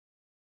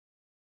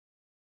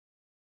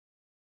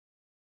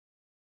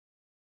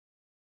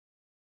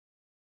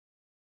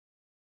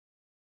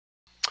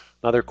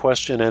Another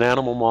question, in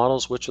animal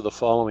models, which of the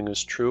following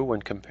is true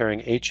when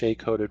comparing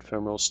HA-coated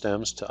femoral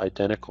stems to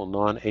identical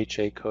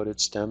non-HA-coated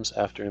stems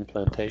after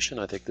implantation?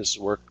 I think this is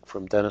work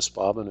from Dennis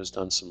Bobbin, who's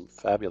done some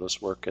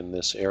fabulous work in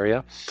this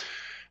area.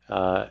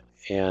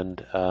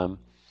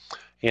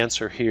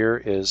 Answer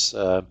here is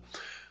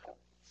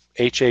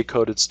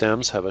HA-coated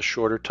stems have a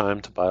shorter time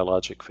to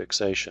biologic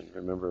fixation.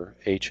 Remember,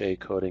 HA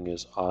coating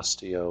is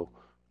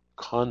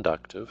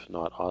osteoconductive,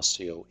 not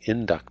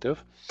osteoinductive,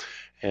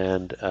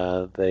 and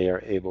they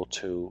are able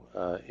to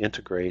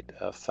integrate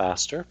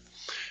faster.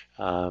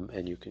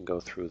 And you can go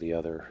through the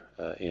other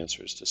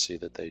answers to see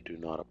that they do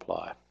not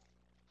apply.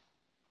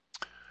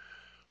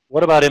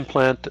 What about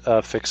implant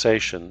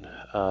fixation?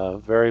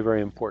 Very,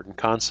 very important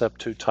concept.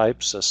 Two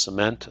types, a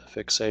cement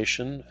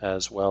fixation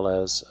as well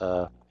as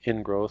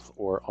ingrowth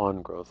or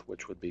on-growth,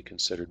 which would be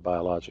considered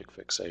biologic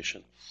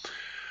fixation.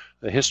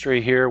 The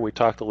history here, we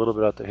talked a little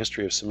bit about the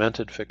history of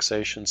cemented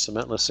fixation.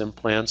 Cementless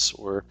implants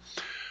were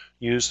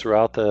used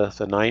throughout the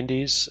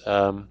 90s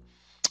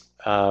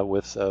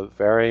with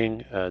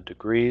varying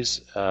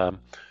degrees of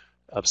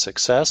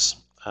success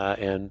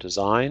and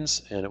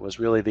designs, and it was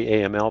really the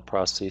AML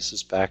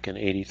prosthesis back in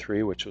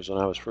 '83, which was when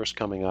I was first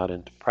coming out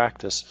into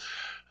practice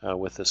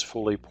with this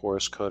fully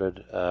porous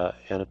coated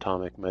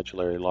anatomic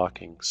medullary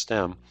locking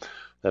stem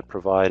that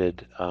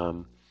provided a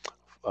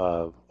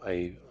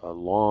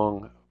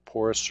long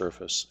porous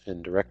surface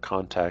in direct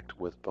contact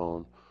with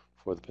bone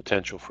for the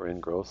potential for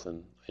ingrowth,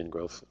 and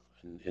ingrowth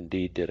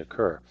indeed did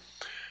occur.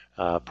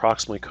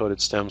 Proximally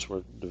coated stems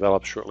were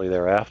developed shortly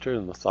thereafter,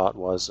 and the thought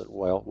was that,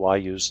 well, why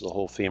use the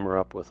whole femur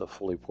up with a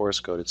fully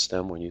porous coated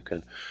stem when you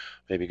can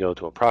maybe go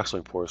to a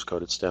proximally porous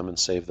coated stem and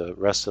save the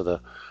rest of the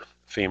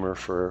femur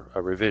for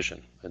a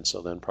revision. And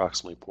so then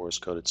proximally porous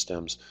coated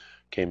stems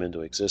came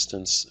into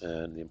existence,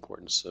 and the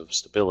importance of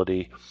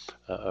stability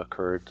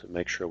occurred to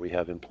make sure we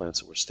have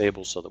implants that were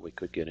stable so that we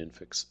could get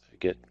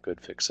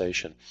good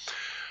fixation.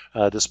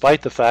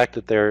 Despite the fact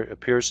that there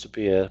appears to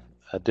be a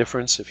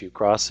difference if you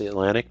cross the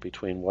Atlantic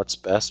between what's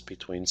best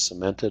between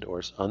cemented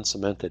or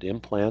uncemented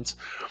implants.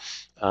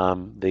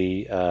 In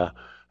the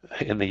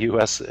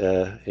U.S.,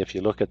 if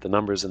you look at the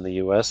numbers in the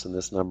U.S., and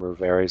this number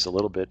varies a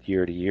little bit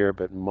year to year,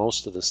 but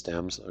most of the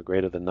stems,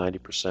 greater than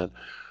 90%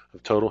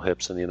 of total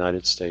hips in the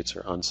United States,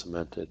 are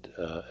uncemented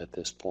at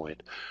this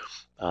point.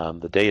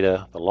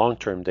 The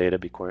long-term data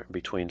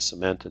between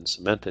cement and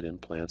cemented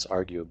implants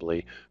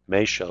arguably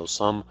may show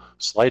some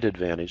slight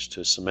advantage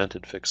to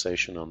cemented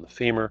fixation on the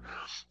femur.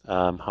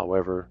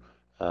 However,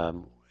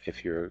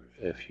 if you're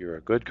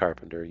a good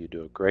carpenter, you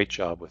do a great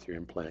job with your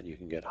implant, you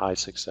can get high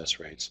success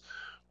rates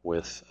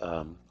with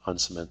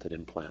uncemented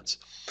implants.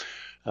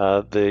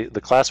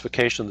 The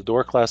classification, the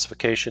door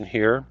classification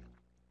here,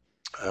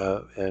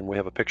 and we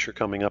have a picture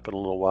coming up in a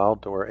little while,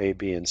 door A,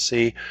 B, and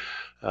C.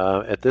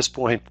 At this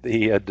point,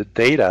 the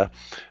data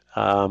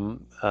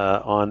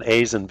on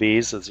A's and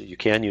B's is that you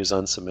can use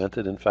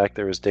uncemented. In fact,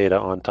 there is data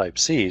on type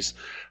C's,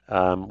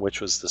 which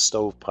was the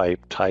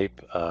stovepipe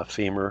type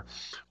femur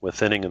with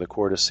thinning of the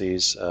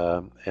cortices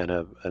and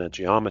a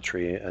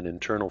geometry, an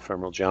internal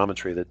femoral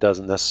geometry that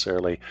doesn't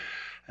necessarily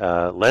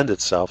lend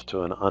itself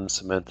to an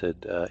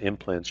uncemented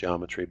implant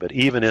geometry. But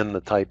even in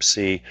the type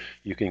C,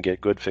 you can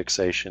get good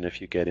fixation if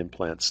you get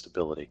implant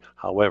stability.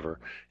 However,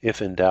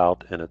 if in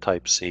doubt in a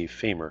type C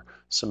femur,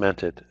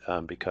 cement it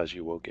because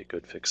you will get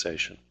good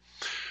fixation.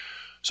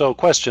 So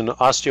question,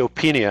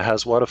 osteopenia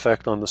has what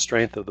effect on the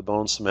strength of the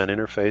bone cement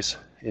interface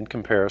in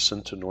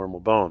comparison to normal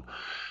bone?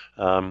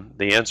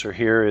 The answer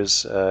here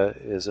is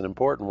an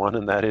important one,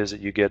 and that is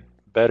that you get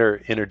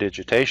better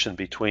interdigitation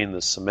between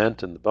the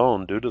cement and the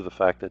bone due to the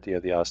fact that you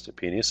have the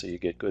osteopenia, so you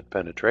get good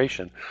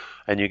penetration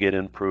and you get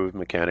improved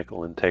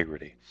mechanical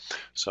integrity.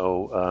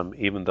 So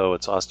even though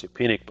it's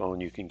osteopenic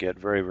bone, you can get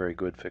very, very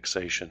good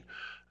fixation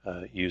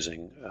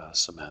using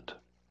cement.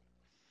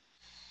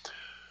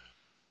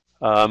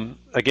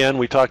 Again,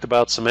 we talked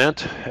about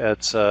cement.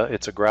 It's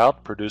a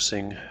grout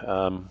producing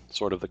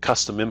sort of the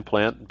custom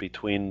implant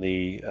between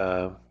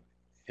the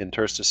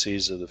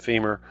interstices of the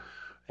femur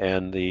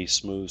and the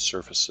smooth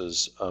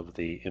surfaces of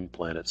the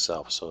implant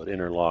itself. So it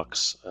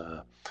interlocks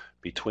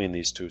between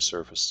these two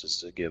surfaces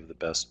to give the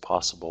best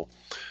possible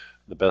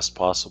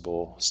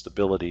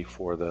stability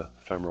for the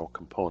femoral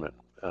component.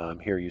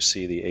 Here you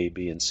see the A,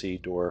 B, and C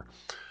door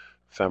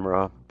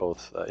femora,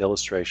 both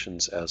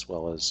illustrations as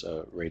well as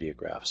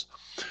radiographs.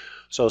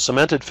 So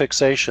cemented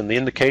fixation, the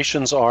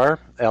indications are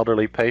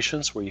elderly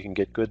patients where you can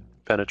get good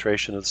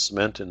penetration of the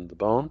cement in the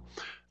bone,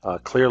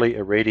 clearly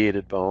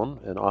irradiated bone,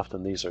 and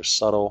often these are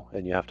subtle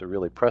and you have to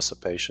really press a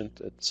patient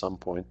at some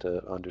point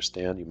to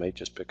understand. You may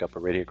just pick up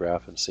a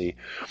radiograph and see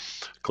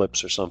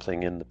clips or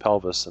something in the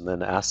pelvis and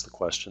then ask the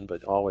question,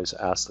 but always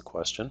ask the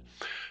question,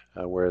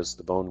 whereas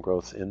the bone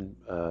growth in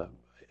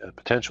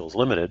potential is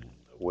limited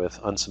with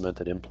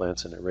uncemented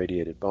implants and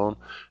irradiated bone,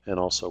 and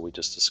also we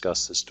just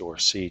discussed this door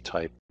C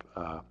type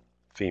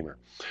femur.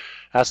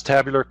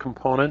 Acetabular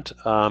component,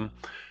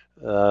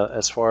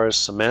 As far as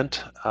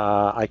cement,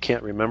 I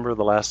can't remember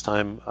the last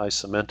time I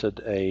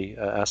cemented a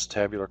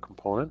acetabular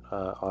component.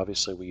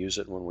 Obviously, we use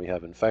it when we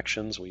have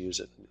infections. We use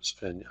it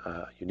in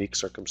unique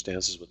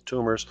circumstances with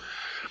tumors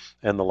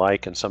and the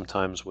like, and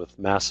sometimes with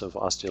massive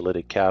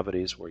osteolytic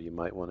cavities where you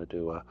might want to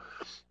do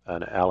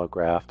an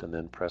allograft and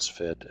then press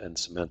fit and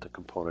cement the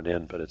component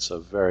in. But it's a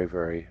very,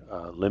 very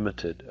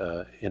limited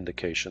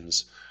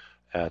indications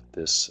at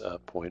this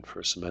point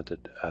for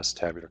cemented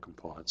acetabular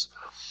components.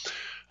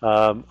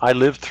 I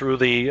lived through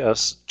the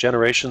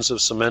generations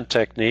of cement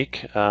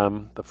technique.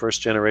 The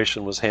first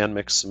generation was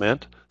hand-mixed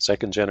cement.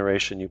 Second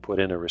generation, you put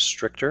in a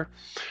restrictor.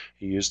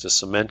 You used a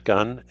cement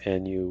gun,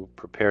 and you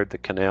prepared the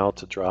canal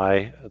to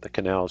dry the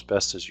canal as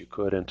best as you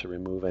could and to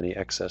remove any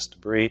excess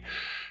debris.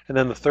 And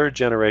then the third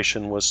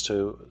generation was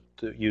to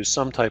use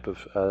some type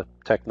of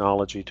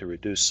technology to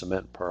reduce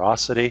cement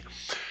porosity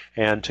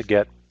and to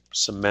get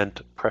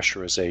cement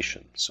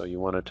pressurization. So you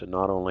wanted to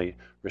not only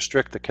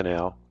restrict the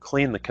canal,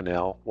 clean the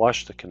canal,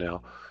 wash the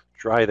canal,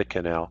 dry the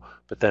canal,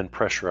 but then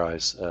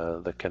pressurize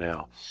the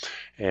canal.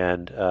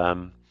 And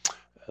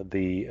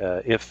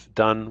if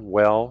done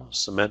well,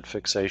 cement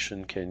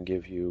fixation can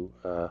give you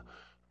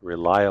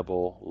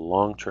reliable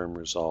long-term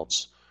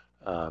results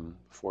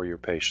for your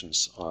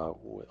patients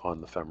on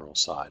the femoral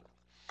side.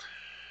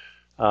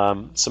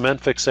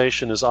 Cement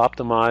fixation is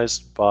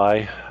optimized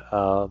by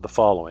the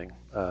following.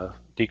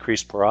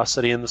 Decreased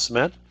porosity in the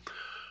cement,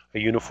 a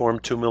uniform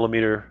 2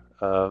 millimeter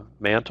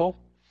mantle,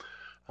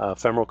 a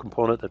femoral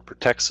component that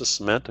protects the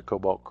cement, a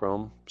cobalt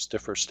chrome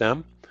stiffer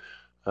stem,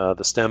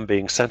 the stem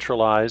being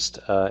centralized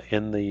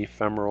in the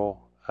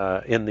femoral,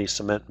 in the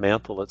cement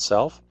mantle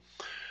itself,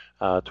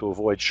 to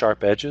avoid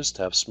sharp edges,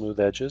 to have smooth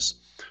edges,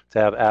 to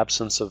have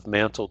absence of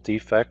mantle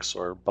defects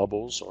or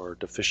bubbles or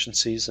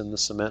deficiencies in the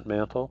cement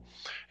mantle,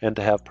 and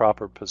to have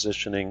proper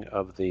positioning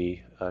of the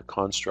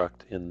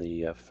construct in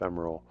the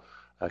femoral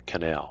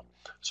canal.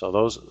 So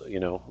those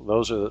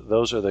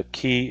are the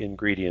key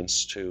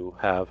ingredients to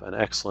have an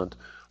excellent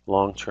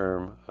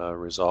long-term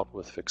result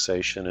with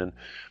fixation, and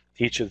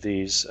each of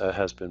these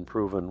has been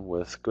proven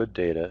with good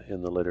data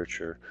in the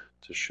literature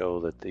to show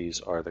that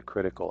these are the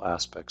critical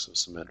aspects of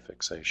cement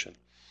fixation.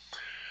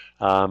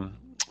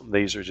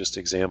 These are just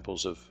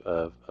examples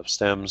of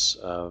stems,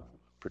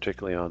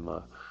 particularly on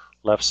the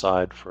left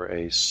side for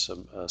a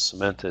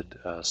cemented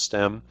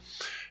stem.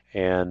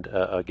 And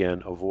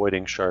again,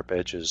 avoiding sharp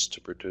edges to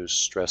produce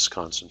stress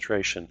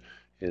concentration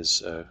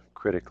is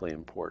critically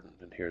important.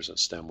 And here's a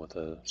stem with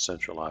a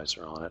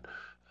centralizer on it.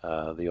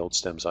 The old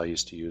stems I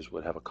used to use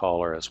would have a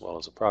collar as well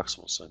as a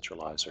proximal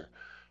centralizer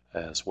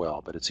as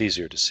well. But it's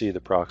easier to see the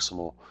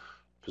proximal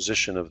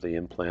position of the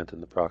implant in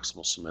the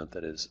proximal cement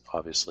that is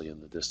obviously in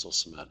the distal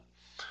cement.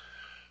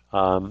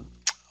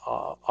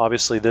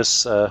 Obviously,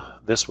 this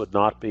would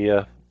not be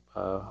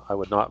I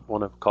would not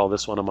want to call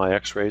this one of my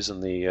X-rays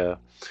in the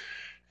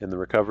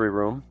recovery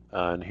room,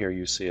 and here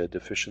you see a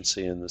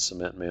deficiency in the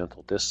cement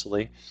mantle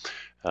distally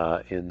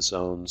in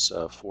zones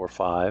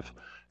 4-5,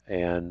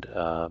 and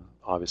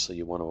obviously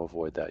you want to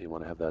avoid that. You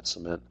want to have that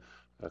cement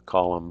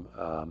column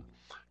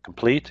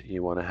complete.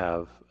 You want to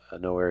have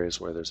no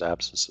areas where there's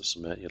absence of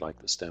cement. You'd like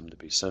the stem to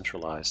be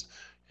centralized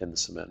in the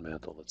cement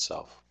mantle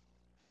itself.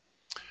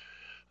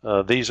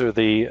 This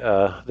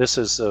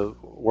is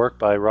work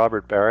by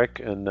Robert Barrick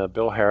and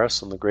Bill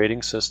Harris on the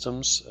grading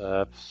systems.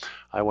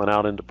 I went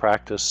out into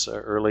practice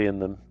early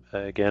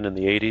again in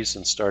the 80s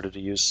and started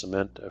to use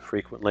cement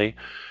frequently,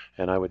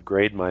 and I would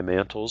grade my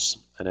mantles,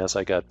 and as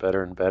I got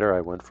better and better I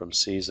went from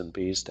C's and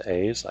B's to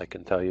A's. I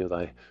can tell you that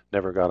I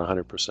never got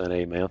 100%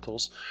 A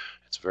mantles.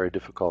 It's very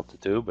difficult to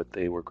do, but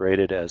they were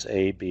graded as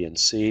A, B, and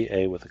C,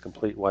 A with a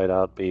complete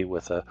whiteout, B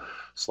with a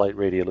slight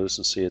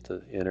radiolucency at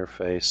the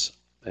interface,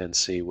 and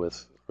C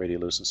with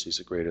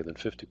radiolucencies of greater than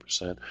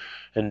 50%,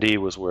 and D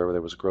was where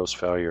there was gross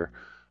failure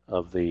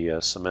of the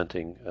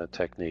cementing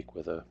technique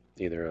with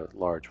either a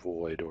large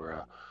void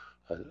or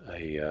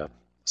a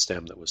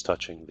stem that was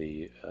touching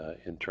the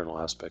internal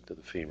aspect of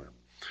the femur.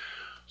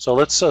 So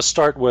let's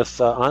start with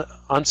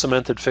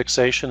uncemented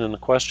fixation, and the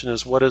question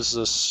is, what is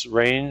this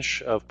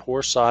range of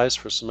pore size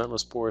for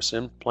cementless porous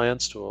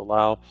implants to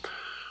allow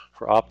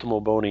for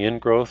optimal bony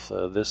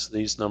ingrowth?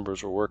 These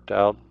numbers were worked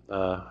out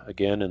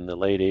again in the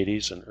late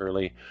 80s and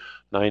early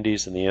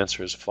 90s, and the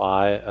answer is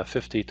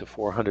 50 to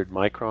 400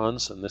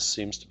 microns, and this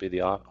seems to be the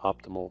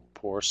optimal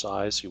pore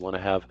size. You want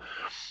to have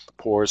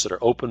pores that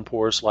are open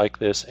pores like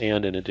this,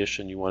 and in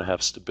addition you want to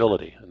have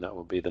stability, and that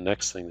will be the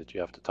next thing that you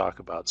have to talk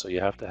about. So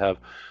you have to have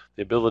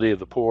the ability of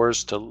the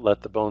pores to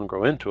let the bone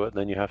grow into it, and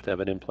then you have to have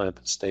an implant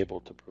that's stable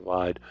to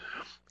provide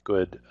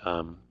good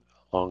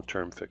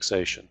long-term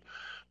fixation.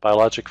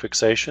 Biologic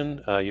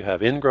fixation, you have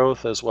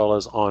ingrowth as well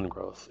as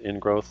on-growth.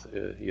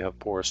 Ingrowth, you have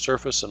porous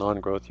surface, and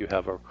on-growth you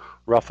have a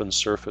roughened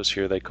surface.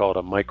 Here they call it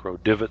a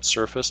micro-divot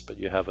surface, but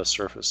you have a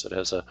surface that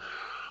has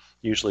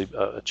usually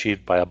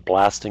achieved by a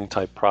blasting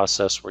type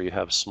process where you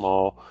have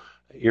small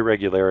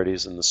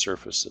irregularities in the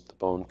surface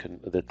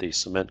that the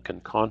cement can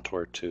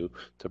contour to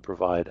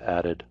provide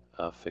added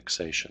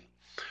fixation.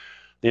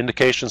 The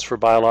indications for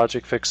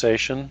biologic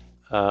fixation,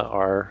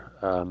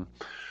 are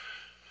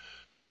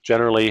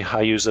generally,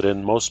 I use it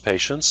in most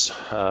patients.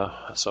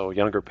 So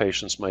younger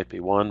patients might be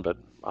one, but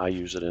I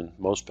use it in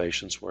most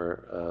patients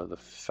where the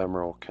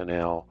femoral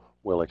canal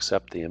will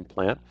accept the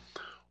implant.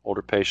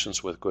 Older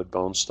patients with good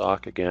bone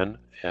stock, again,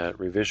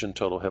 revision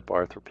total hip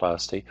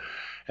arthroplasty.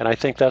 And I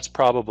think that's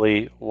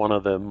probably one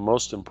of the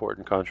most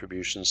important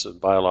contributions of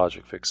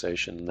biologic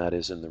fixation, and that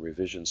is in the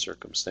revision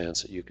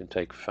circumstance, that you can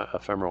take a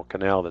femoral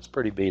canal that's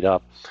pretty beat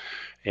up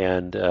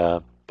and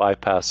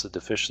bypass the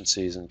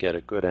deficiencies and get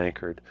a good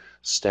anchored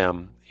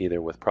stem,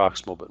 either with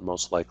proximal but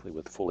most likely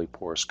with fully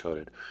porous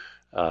coated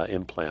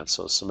implants.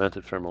 So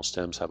cemented femoral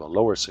stems have a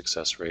lower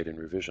success rate in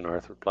revision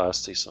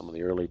arthroplasty. Some of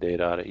the early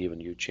data out of even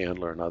U.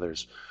 Chandler and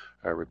others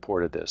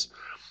reported this.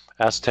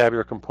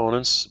 Acetabular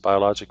components,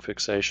 biologic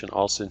fixation,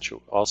 all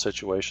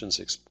situations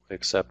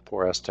except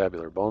poor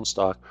acetabular bone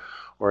stock,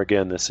 or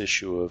again this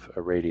issue of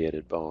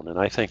irradiated bone. And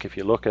I think if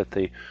you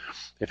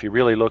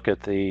really look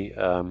at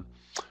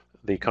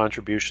the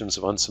contributions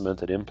of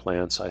uncemented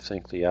implants, I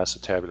think the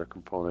acetabular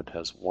component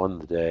has won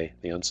the day,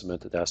 the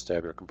uncemented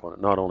acetabular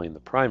component, not only in the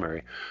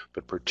primary,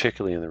 but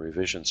particularly in the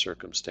revision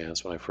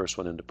circumstance. When I first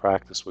went into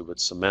practice, we would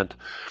cement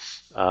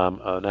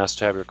an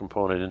acetabular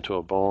component into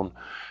a bone,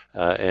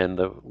 and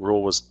the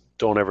rule was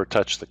don't ever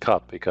touch the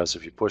cup, because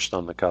if you pushed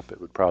on the cup, it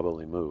would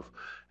probably move.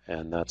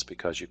 And that's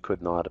because you could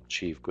not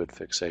achieve good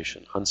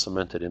fixation.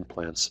 Uncemented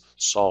implants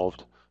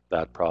solved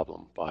that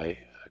problem by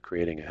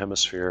creating a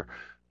hemisphere,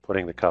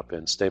 putting the cup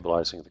in,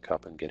 stabilizing the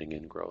cup, and getting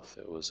ingrowth.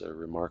 It was a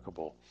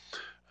remarkable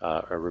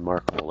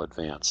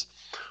advance.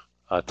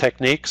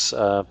 Techniques,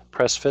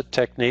 press fit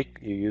technique,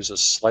 you use a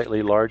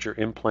slightly larger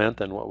implant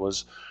than what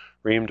was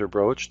reamed or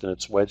broached, and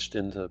it's wedged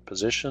into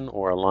position,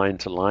 or a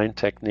line-to-line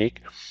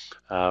technique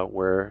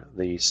where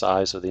the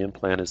size of the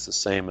implant is the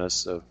same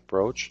as the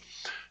broach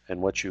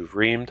and what you've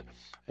reamed.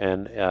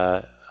 And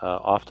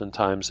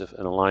oftentimes, if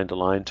in a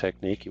line-to-line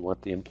technique, you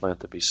want the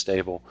implant to be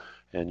stable,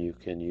 and you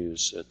can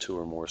use 2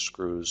 or more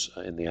screws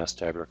in the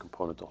acetabular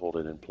component to hold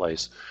it in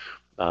place.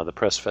 The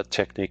press fit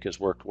technique has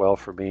worked well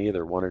for me,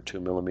 either 1 or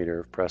 2 millimeter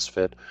of press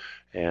fit,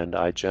 and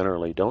I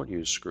generally don't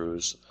use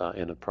screws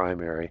in a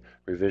primary.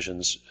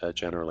 Revisions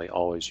generally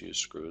always use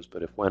screws,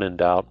 but if when in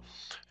doubt,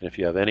 and if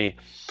you have any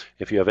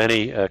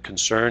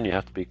concern, you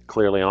have to be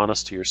clearly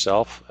honest to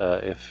yourself.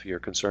 If you're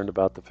concerned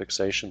about the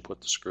fixation,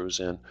 put the screws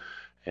in,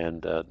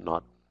 and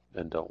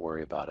don't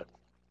worry about it.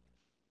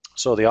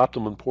 So the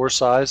optimum pore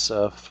size,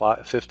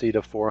 50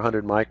 to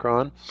 400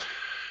 micron.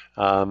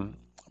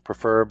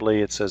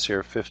 Preferably, it says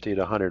here 50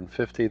 to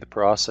 150. The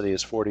porosity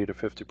is 40 to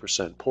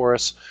 50%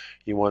 porous.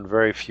 You want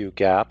very few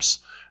gaps,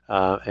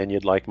 and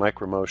you'd like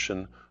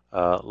micromotion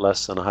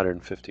less than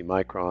 150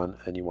 micron,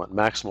 and you want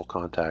maximal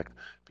contact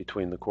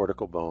between the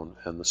cortical bone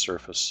and the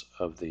surface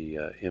of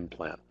the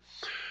implant.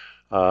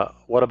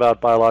 What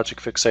about biologic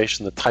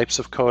fixation? The types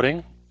of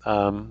coating.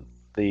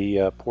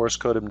 The porous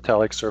coated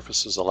metallic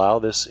surfaces allow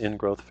this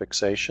ingrowth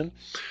fixation.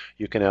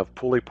 You can have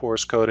fully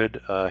porous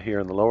coated here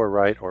in the lower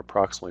right, or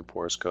proximally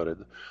porous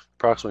coated.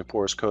 Proximally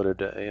porous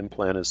coated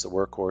implant is the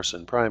workhorse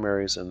in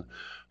primaries, and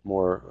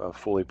more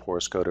fully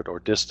porous coated or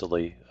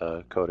distally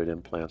coated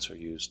implants are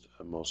used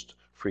most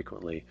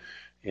frequently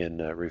in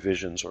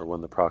revisions or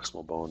when the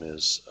proximal bone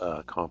is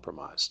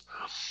compromised.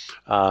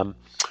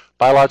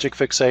 Biologic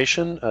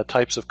fixation,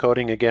 types of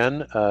coating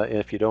again.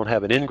 If you don't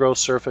have an ingrowth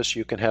surface,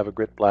 you can have a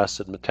grit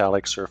blasted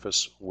metallic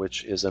surface,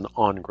 which is an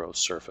on-growth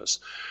surface.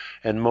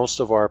 And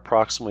most of our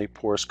proximally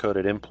porous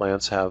coated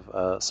implants have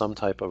some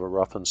type of a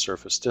roughened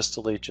surface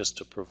distally, just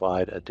to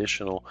provide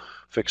additional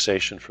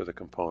fixation for the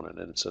component.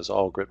 And it says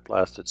all grit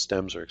blasted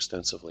stems are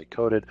extensively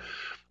coated.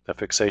 The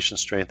fixation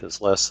strength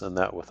is less than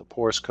that with a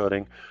porous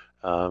coating,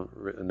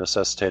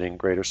 necessitating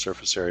greater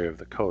surface area of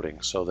the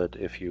coating, so that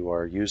if you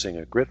are using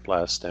a grit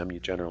blast stem, you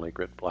generally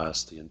grit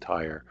blast the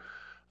entire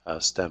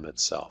stem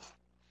itself.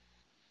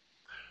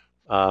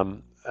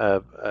 A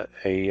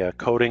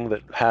coating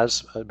that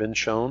has been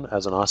shown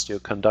as an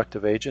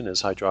osteoconductive agent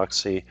is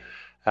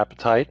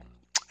hydroxyapatite,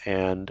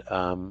 and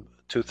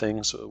 2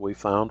 things we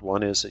found.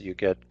 One is that you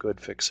get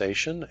good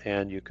fixation,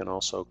 and you can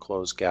also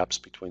close gaps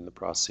between the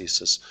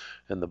prosthesis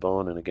and the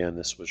bone, and again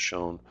this was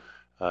shown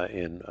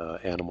in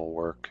animal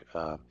work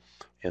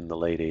in the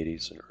late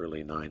 80s and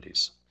early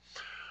 90s.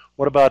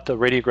 What about the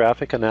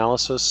radiographic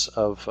analysis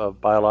of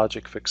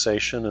biologic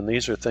fixation? And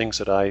these are things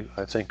that I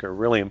think are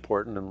really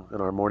important.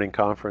 In our morning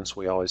conference,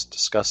 we always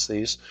discuss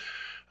these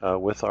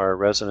with our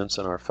residents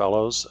and our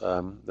fellows.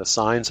 The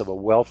signs of a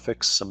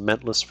well-fixed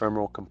cementless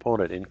femoral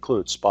component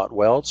include spot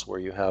welds, where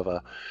you have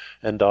a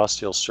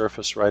endosteal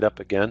surface right up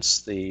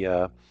against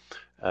the,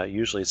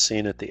 usually it's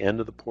seen at the end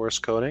of the porous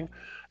coating,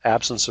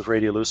 absence of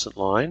radiolucent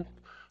line,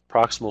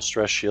 proximal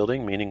stress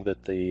shielding, meaning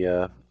that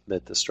the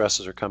that the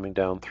stresses are coming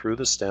down through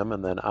the stem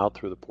and then out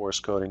through the porous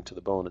coating to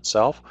the bone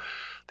itself.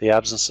 The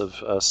absence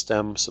of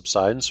stem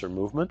subsidence or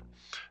movement.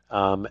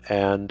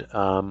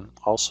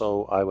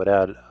 Also, I would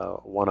add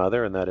one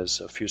other, and that is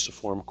a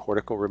fusiform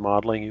cortical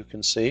remodeling you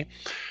can see.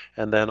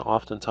 And then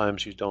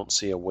oftentimes you don't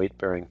see a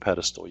weight-bearing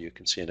pedestal. You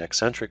can see an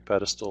eccentric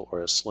pedestal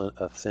or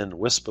a thin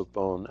wisp of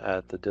bone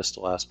at the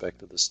distal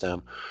aspect of the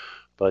stem,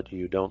 but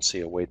you don't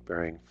see a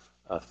weight-bearing,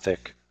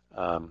 thick,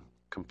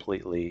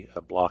 completely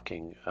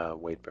blocking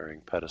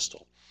weight-bearing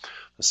pedestal.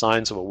 The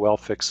signs of a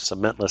well-fixed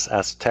cementless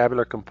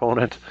acetabular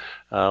component,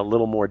 a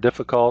little more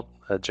difficult,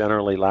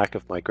 generally lack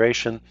of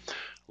migration,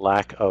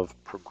 lack of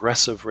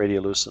progressive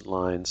radiolucent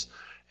lines,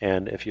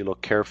 and if you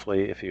look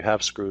carefully, if you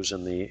have screws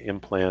in the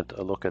implant,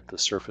 look at the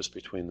surface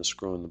between the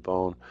screw and the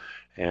bone,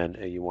 and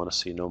you want to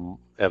see no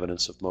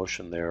evidence of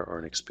motion there or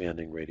an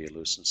expanding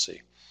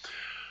radiolucency.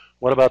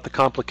 What about the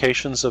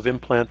complications of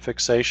implant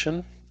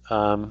fixation?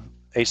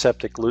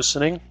 Aseptic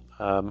loosening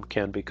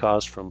can be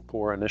caused from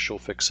poor initial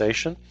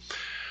fixation.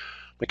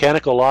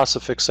 Mechanical loss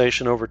of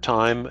fixation over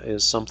time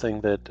is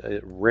something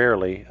that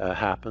rarely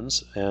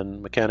happens,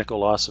 and mechanical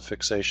loss of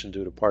fixation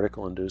due to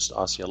particle-induced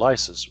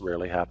osteolysis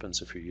rarely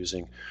happens if you're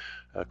using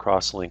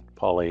cross-linked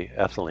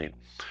polyethylene.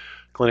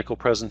 Clinical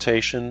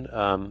presentation,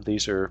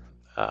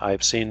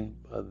 I've seen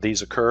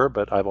these occur,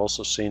 but I've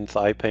also seen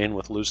thigh pain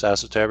with loose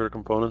acetabular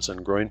components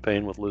and groin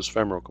pain with loose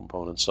femoral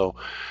components. So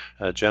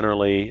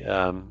generally,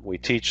 we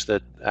teach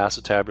that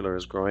acetabular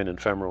is groin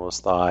and femoral is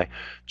thigh.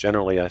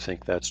 Generally, I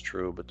think that's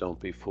true, but don't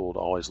be fooled.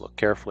 Always look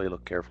carefully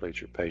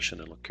at your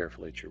patient, and look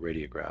carefully at your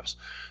radiographs.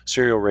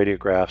 Serial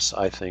radiographs,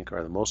 I think,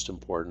 are the most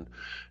important,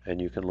 and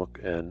you can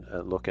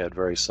look at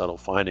very subtle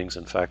findings.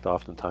 In fact,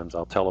 oftentimes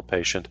I'll tell a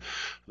patient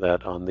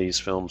that on these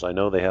films, I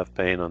know they have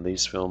pain. On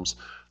these films,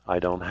 I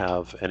don't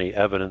have any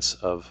evidence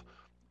of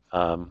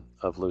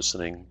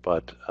loosening,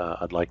 but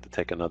I'd like to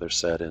take another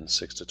set in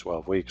 6 to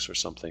 12 weeks or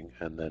something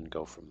and then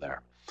go from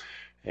there.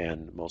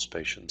 And most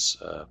patients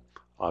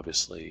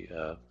obviously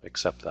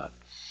accept that.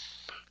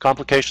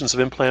 Complications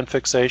of implant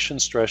fixation,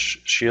 stress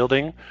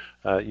shielding.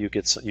 You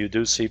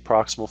do see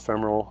proximal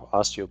femoral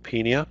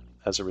osteopenia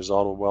as a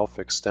result of a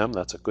well-fixed stem.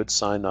 That's a good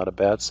sign, not a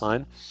bad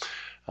sign.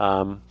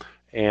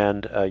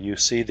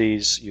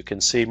 You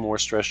can see more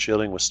stress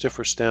shielding with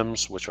stiffer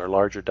stems, which are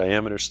larger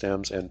diameter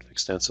stems, and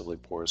extensively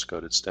porous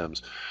coated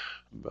stems.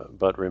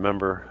 But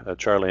remember,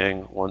 Charlie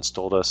Eng once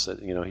told us that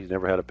he's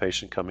never had a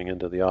patient coming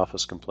into the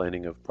office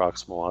complaining of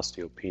proximal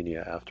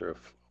osteopenia after a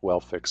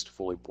well-fixed,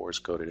 fully porous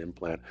coated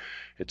implant.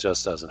 It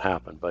just doesn't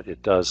happen, but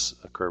it does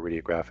occur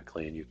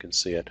radiographically, and you can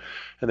see it.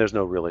 And there's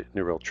no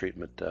real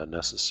treatment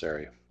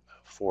necessary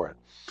for it.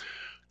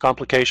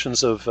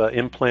 Complications of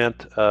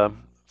implant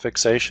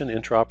fixation,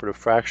 intraoperative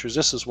fractures.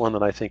 This is one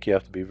that I think you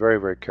have to be very,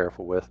 very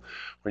careful with.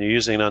 When you're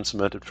using an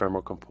uncemented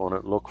femoral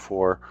component, look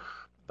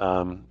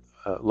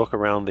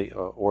around the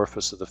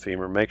orifice of the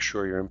femur. Make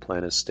sure your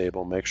implant is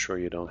stable. Make sure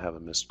you don't have a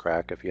missed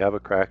crack. If you have a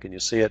crack and you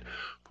see it,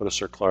 put a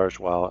cerclage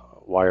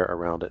wire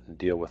around it and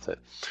deal with it.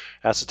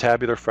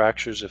 Acetabular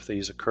fractures, if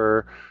these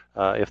occur,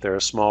 if they're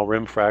a small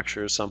rim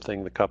fracture,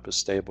 the cup is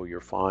stable, you're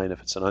fine.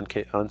 If it's an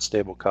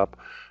unstable cup,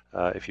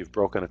 if you've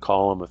broken a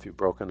column, if you've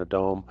broken a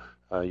dome,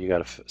 you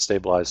got to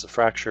stabilize the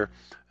fracture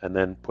and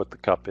then put the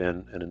cup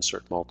in and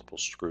insert multiple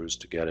screws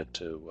to get it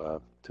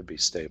to be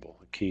stable.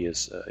 The key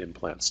is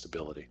implant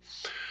stability.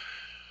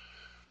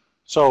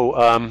 So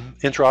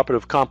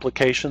intraoperative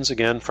complications,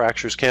 again,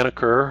 fractures can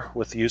occur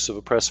with the use of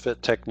a press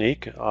fit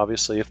technique.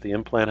 Obviously, if the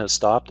implant has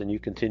stopped and you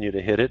continue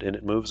to hit it and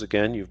it moves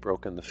again, you've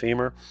broken the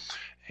femur.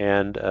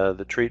 And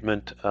the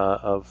treatment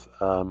of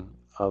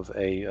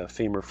a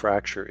femur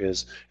fracture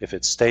is, if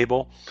it's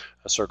stable,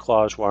 a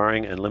cerclage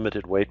wiring and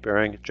limited weight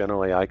bearing.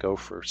 Generally, I go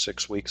for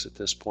 6 weeks at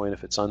this point.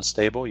 If it's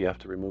unstable, you have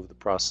to remove the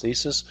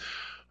prosthesis,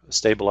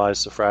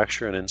 stabilize the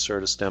fracture, and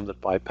insert a stem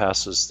that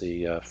bypasses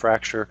the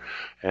fracture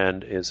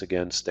and is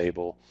again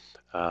stable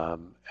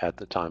at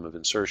the time of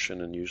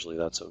insertion. And usually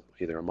that's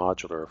either a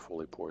modular or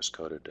fully porous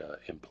coated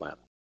implant.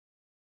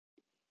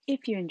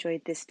 If you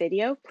enjoyed this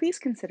video, please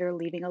consider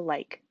leaving a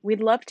like.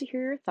 We'd love to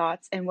hear your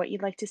thoughts and what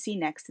you'd like to see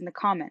next in the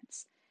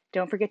comments.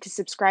 Don't forget to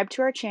subscribe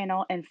to our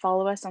channel and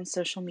follow us on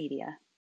social media.